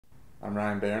I'm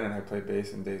Ryan Barron and I play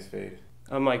bass in Days Fade.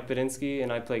 I'm Mike Badinsky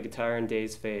and I play guitar in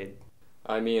Days Fade.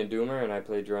 I'm Ian Doomer and I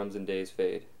play drums in Days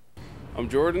Fade. I'm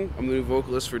Jordan. I'm the new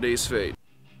vocalist for Days Fade.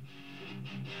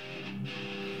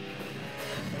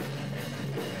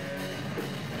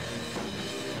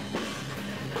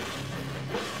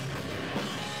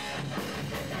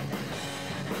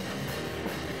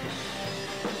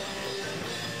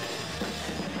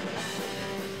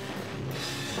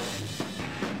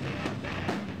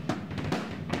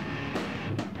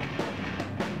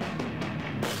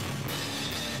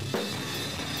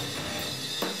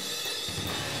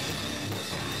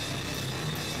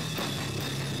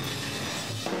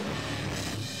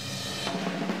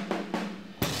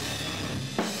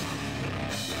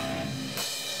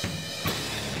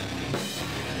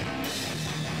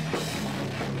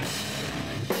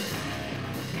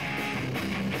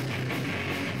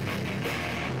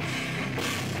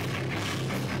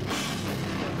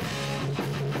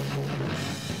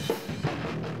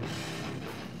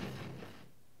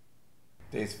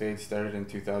 Days Fade started in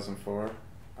 2004.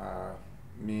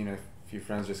 Me and a few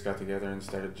friends just got together and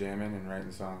started jamming and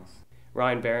writing songs.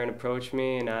 Ryan Barron approached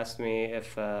me and asked me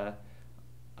if I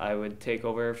would take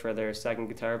over for their second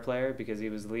guitar player because he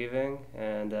was leaving,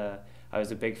 and I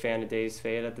was a big fan of Days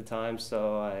Fade at the time,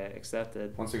 so I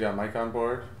accepted. Once we got Mike on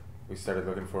board, we started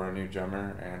looking for a new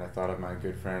drummer, and I thought of my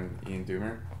good friend Ian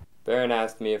Doomer. Barron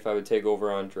asked me if I would take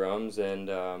over on drums, and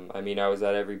I was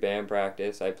at every band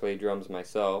practice. I played drums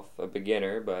myself, a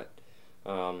beginner, but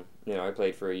I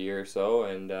played for a year or so,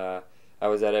 and I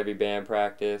was at every band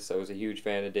practice. I was a huge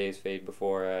fan of Days Fade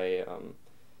before I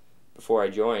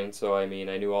joined, so I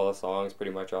knew all the songs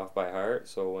pretty much off by heart.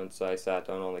 So once I sat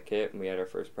down on the kit and we had our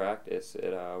first practice,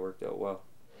 it worked out well.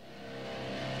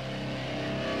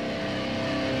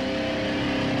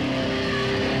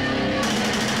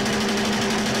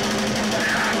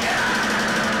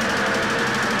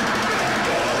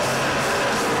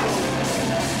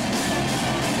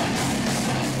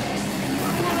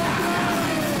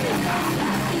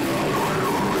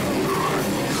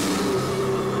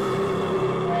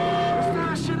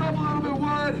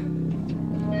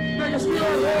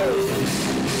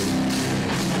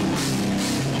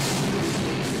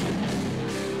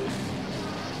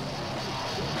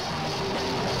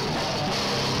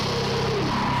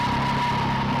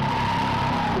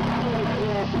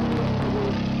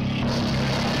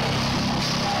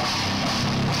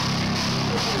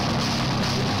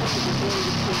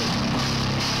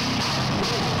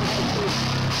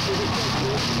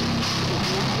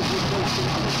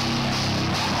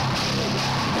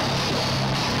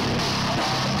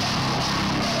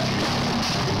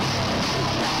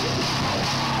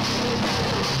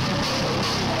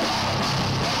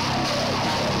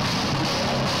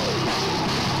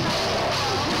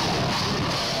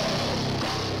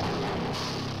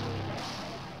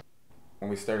 When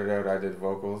we started out, I did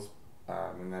vocals,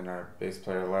 and then our bass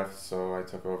player left, so I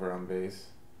took over on bass.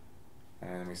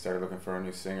 And we started looking for a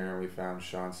new singer, and we found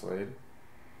Sean Slade.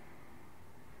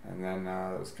 And then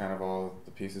it was kind of all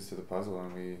the pieces to the puzzle,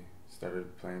 and we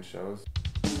started playing shows.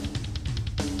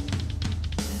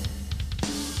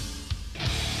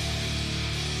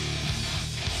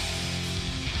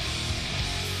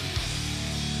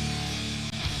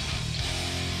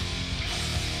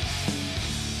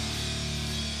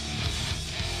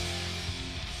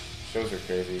 Shows are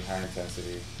crazy, high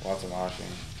intensity, lots of moshing.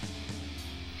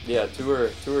 Yeah, tour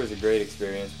is a great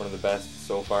experience, one of the best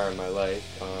so far in my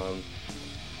life.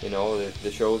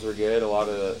 The shows were good. A lot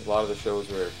of the shows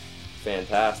were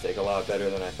fantastic, a lot better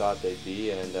than I thought they'd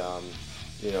be, and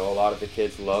a lot of the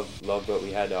kids loved what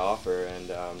we had to offer, and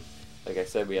like I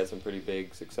said, we had some pretty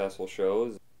big successful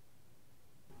shows.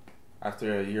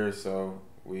 After a year or so,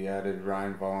 we added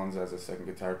Ryan Vollins as a second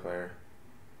guitar player.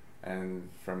 And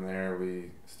from there,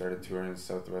 we started touring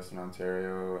southwestern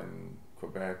Ontario and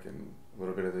Quebec and a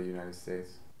little bit of the United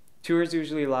States. Tours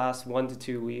usually last 1 to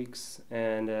 2 weeks,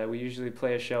 and we usually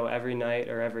play a show every night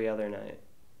or every other night.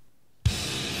 We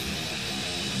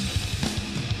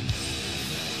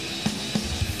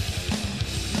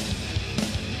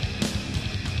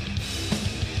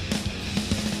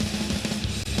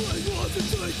want to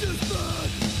take this back.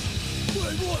 We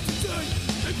want to take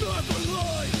it back for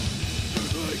life.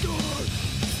 Make our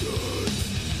stood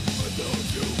without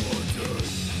you wanting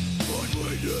what we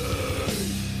need.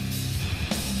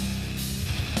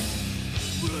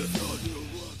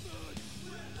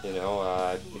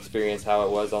 Experienced how it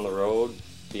was on the road,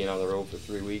 being on the road for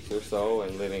 3 weeks or so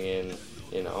and living in,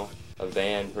 a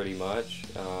van pretty much,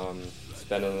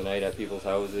 spending the night at people's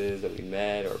houses that we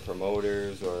met, or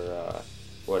promoters, or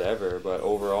whatever. But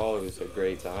overall, it was a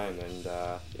great time, and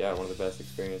yeah, one of the best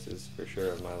experiences for sure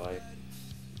of my life.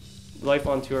 Life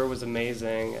on tour was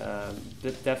amazing.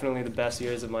 Definitely the best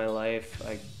years of my life.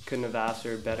 I couldn't have asked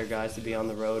for better guys to be on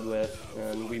the road with,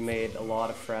 and we made a lot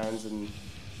of friends and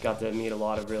got to meet a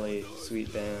lot of really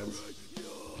sweet bands.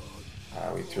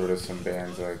 We toured with some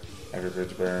bands like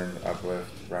Everbridge Burn,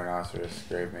 Uplift, Rhinoceros,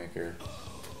 Gravemaker.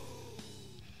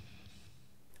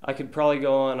 I could probably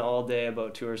go on all day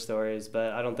about tour stories,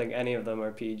 but I don't think any of them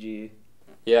are PG.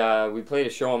 Yeah, we played a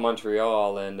show in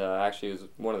Montreal, and actually it was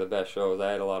one of the best shows.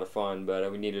 I had a lot of fun,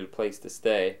 but we needed a place to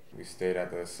stay. We stayed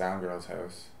at the Sound Girls'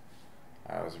 house.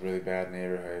 It was a really bad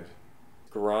neighborhood.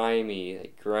 Grimy,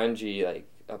 like grungy, like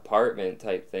apartment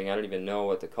type thing. I don't even know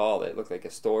what to call it. It looked like a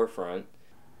storefront.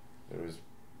 There was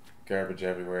garbage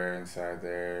everywhere inside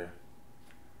there,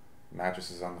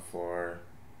 mattresses on the floor,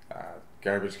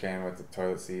 garbage can with the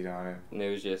toilet seat on it. And it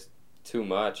was just too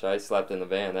much. I slept in the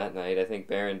van that night. I think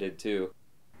Barron did too.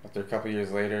 After a couple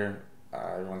years later,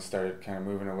 everyone started kind of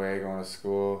moving away, going to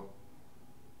school.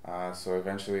 So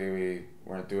eventually we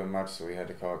weren't doing much, so we had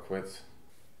to call it quits.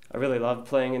 I really loved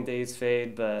playing in Days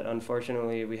Fade, but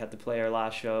unfortunately we had to play our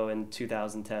last show in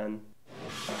 2010.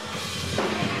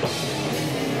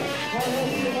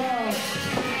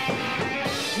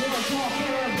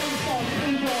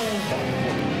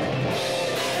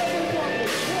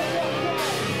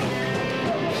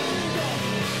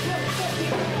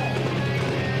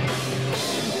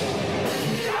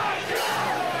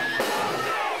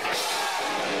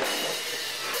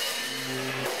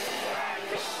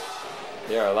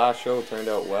 Yeah, our last show turned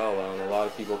out well. A lot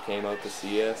of people came out to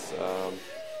see us.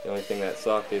 The only thing that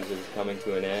sucked is it was coming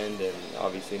to an end, and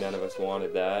obviously none of us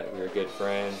wanted that. We were good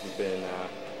friends. We've been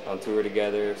on tour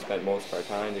together, spent most of our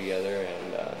time together,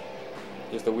 and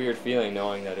just a weird feeling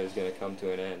knowing that it was going to come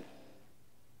to an end.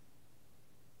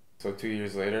 So 2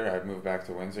 years later, I moved back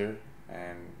to Windsor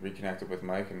and reconnected with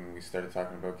Mike, and we started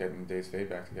talking about getting Days Fade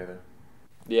back together.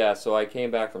 Yeah, so I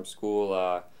came back from school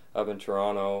up in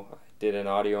Toronto. I did an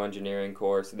audio engineering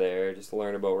course there just to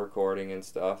learn about recording and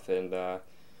stuff, and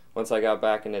once I got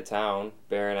back into town,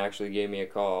 Barron actually gave me a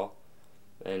call,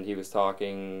 and he was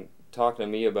talking to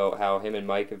me about how him and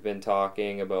Mike have been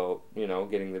talking about, you know,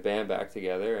 getting the band back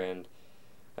together, and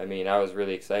I mean, I was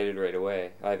really excited right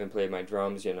away. I haven't played my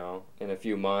drums, you know, in a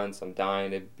few months. I'm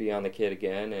dying to be on the kit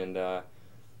again, and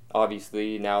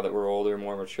obviously now that we're older,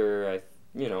 more mature, I,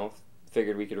 you know,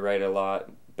 figured we could write a lot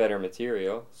better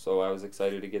material, so I was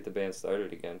excited to get the band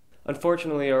started again.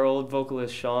 Unfortunately, our old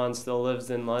vocalist Sean still lives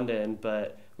in London,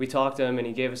 but we talked to him and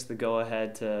he gave us the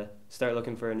go-ahead to start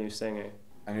looking for a new singer.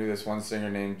 I knew this one singer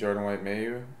named Jordan White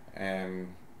Mayu,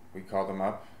 and we called him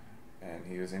up, and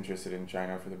he was interested in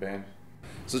trying out for the band.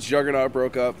 Since Juggernaut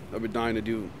broke up, I've been dying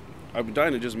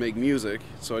to just make music,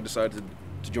 so I decided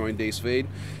to join Days Fade.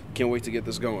 Can't wait to get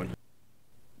this going.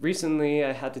 Recently,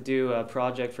 I had to do a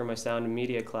project for my sound and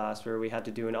media class where we had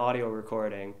to do an audio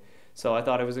recording. So I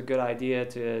thought it was a good idea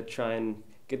to try and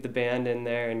get the band in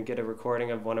there and get a recording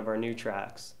of one of our new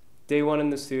tracks. Day one in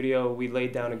the studio, we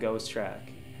laid down a ghost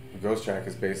track. A ghost track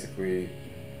is basically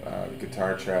a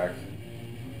guitar track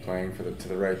playing to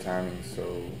the right timing,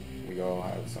 so we all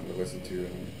have something to listen to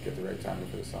and get the right timing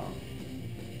for the song.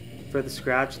 For the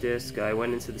scratch disc, I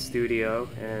went into the studio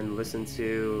and listened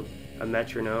to a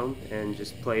metronome and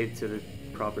just played to the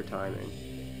proper timing.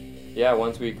 Yeah,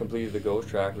 once we completed the ghost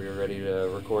track, we were ready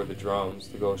to record the drums.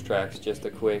 The ghost track's just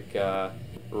a quick,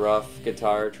 rough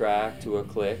guitar track to a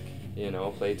click, you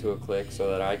know, play to a click so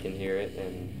that I can hear it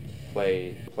and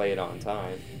play it on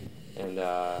time. And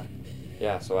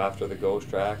yeah, so after the ghost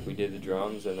track, we did the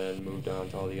drums and then moved on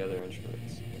to all the other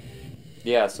instruments.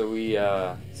 Yeah, so we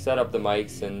set up the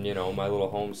mics in, you know, my little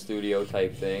home studio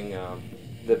type thing.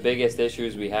 The biggest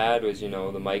issues we had was, you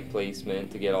know, the mic placement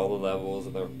to get all the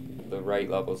levels, the right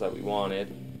levels that we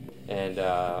wanted, and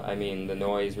I mean the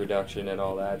noise reduction and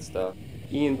all that stuff.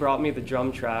 Ian brought me the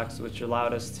drum tracks, which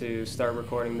allowed us to start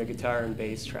recording the guitar and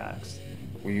bass tracks.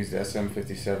 We used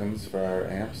SM57s for our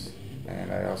amps,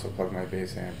 and I also plugged my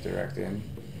bass amp direct in.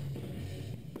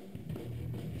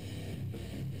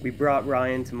 We brought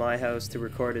Ryan to my house to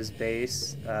record his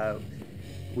bass.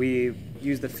 We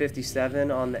used the 57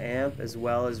 on the amp as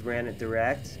well as ran it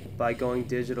direct. By going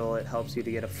digital, it helps you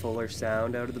to get a fuller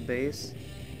sound out of the bass.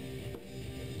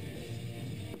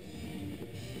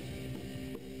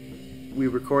 We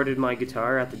recorded my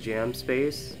guitar at the jam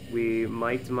space. We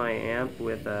mic'd my amp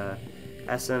with a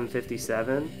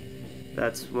SM57.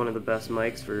 That's one of the best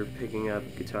mics for picking up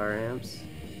guitar amps.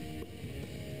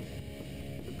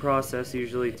 The process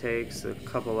usually takes a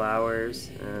couple hours,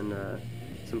 and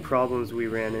Some problems we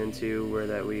ran into were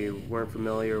that we weren't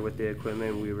familiar with the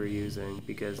equipment we were using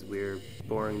because we were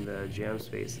boring the jam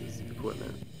spaces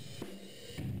equipment.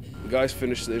 The guys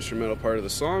finished the instrumental part of the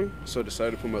song, so I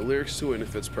decided to put my lyrics to it and it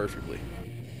fits perfectly.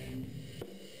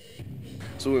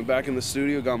 So we went back in the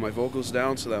studio, got my vocals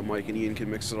down so that Mike and Ian could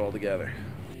mix it all together.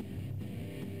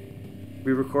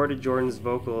 We recorded Jordan's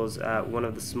vocals at one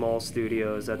of the small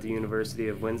studios at the University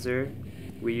of Windsor.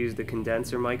 We used a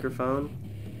condenser microphone,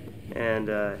 and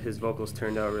his vocals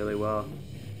turned out really well.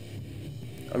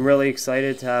 I'm really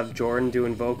excited to have Jordan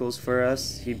doing vocals for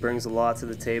us. He brings a lot to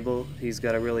the table. He's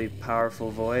got a really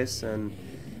powerful voice, and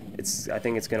I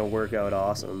think it's going to work out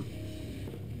awesome.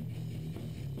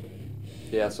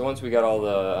 Yeah, so once we got all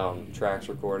the tracks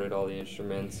recorded, all the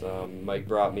instruments, Mike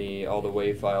brought me all the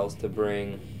WAV files to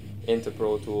bring into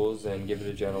Pro Tools and give it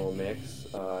a general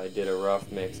mix. I did a rough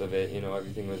mix of it,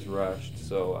 everything was rushed,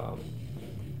 so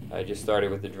I just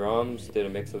started with the drums, did a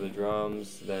mix of the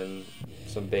drums, then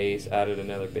some bass, added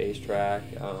another bass track,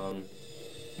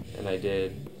 and I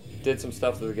did some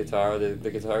stuff to the guitar.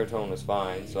 The guitar tone was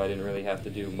fine, so I didn't really have to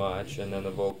do much, and then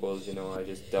the vocals, I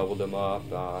just doubled them up,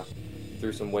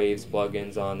 threw some Waves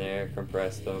plugins on there,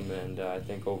 compressed them, and I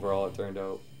think overall it turned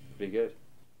out pretty good.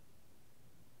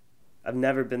 I've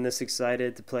never been this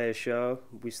excited to play a show.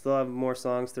 We still have more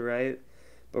songs to write,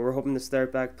 but we're hoping to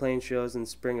start back playing shows in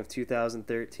spring of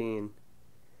 2013.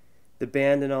 The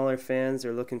band and all our fans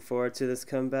are looking forward to this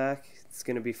comeback. It's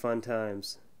going to be fun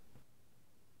times.